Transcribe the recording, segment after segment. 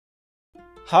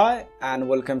Hi and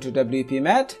welcome to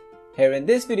WPMat. Here in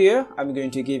this video, I'm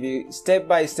going to give you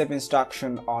step-by-step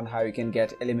instruction on how you can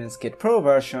get ElementsKit Pro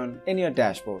version in your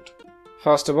dashboard.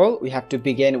 First of all, we have to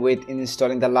begin with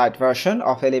installing the Lite version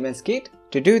of ElementsKit.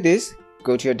 To do this,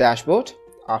 go to your dashboard,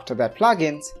 after that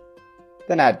plugins,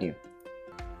 then add new.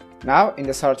 Now in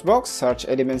the search box, search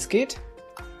ElementsKit.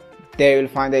 There you will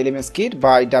find the ElementsKit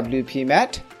by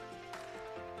WPMat.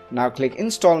 Now click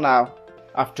install now.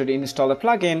 After you install the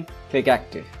plugin, click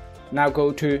active. Now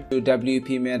go to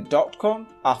wpmat.com.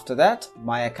 After that,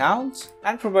 my accounts,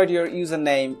 and provide your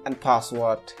username and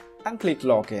password and click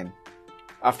login.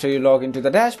 After you log into the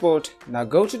dashboard, now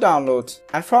go to downloads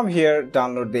and from here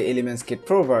download the ElementsKit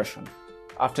Pro version.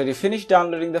 After you finish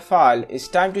downloading the file, it's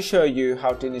time to show you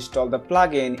how to install the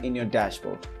plugin in your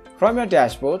dashboard. From your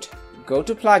dashboard, go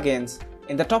to plugins.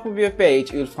 In the top of your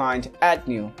page, you'll find add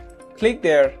new. Click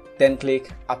there, then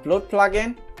click upload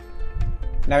plugin.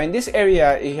 Now in this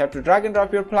area, you have to drag and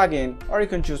drop your plugin or you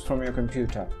can choose from your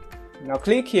computer. Now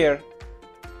click here,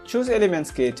 choose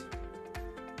ElementsKit,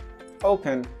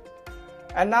 open,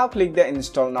 and now click the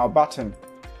install now button.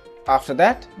 After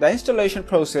that, the installation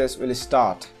process will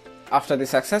start. After the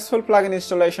successful plugin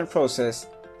installation process,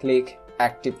 click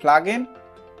active plugin.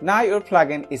 Now your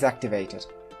plugin is activated.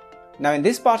 Now in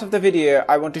this part of the video,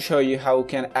 I want to show you how you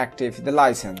can activate the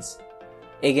license.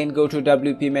 Again, go to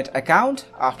WPMat account.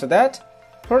 After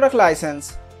that, product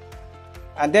license,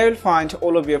 and there you'll find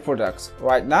all of your products.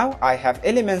 Right now I have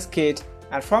ElementsKit,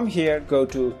 and from here go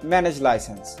to manage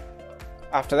license.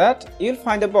 After that, you'll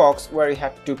find a box where you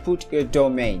have to put your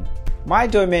domain. My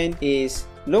domain is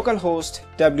localhost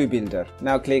wbuilder.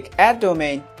 Now click add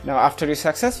domain. Now after you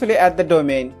successfully add the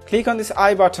domain, click on this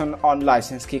I button on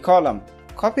license key column.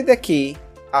 Copy the key.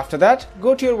 After that,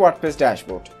 go to your WordPress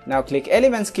dashboard. Now click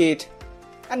ElementsKit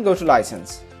and go to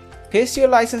license. Paste your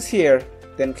license here,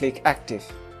 then click active.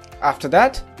 After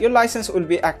that, your license will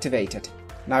be activated.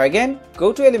 Now again,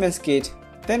 go to ElementsKit,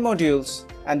 then modules,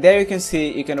 and there you can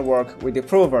see you can work with the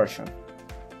Pro version.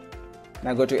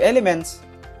 Now go to Elements,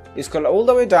 you scroll all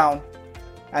the way down,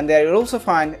 and there you'll also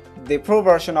find the Pro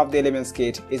version of the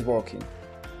ElementsKit is working.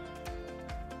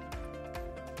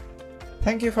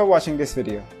 Thank you for watching this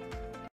video.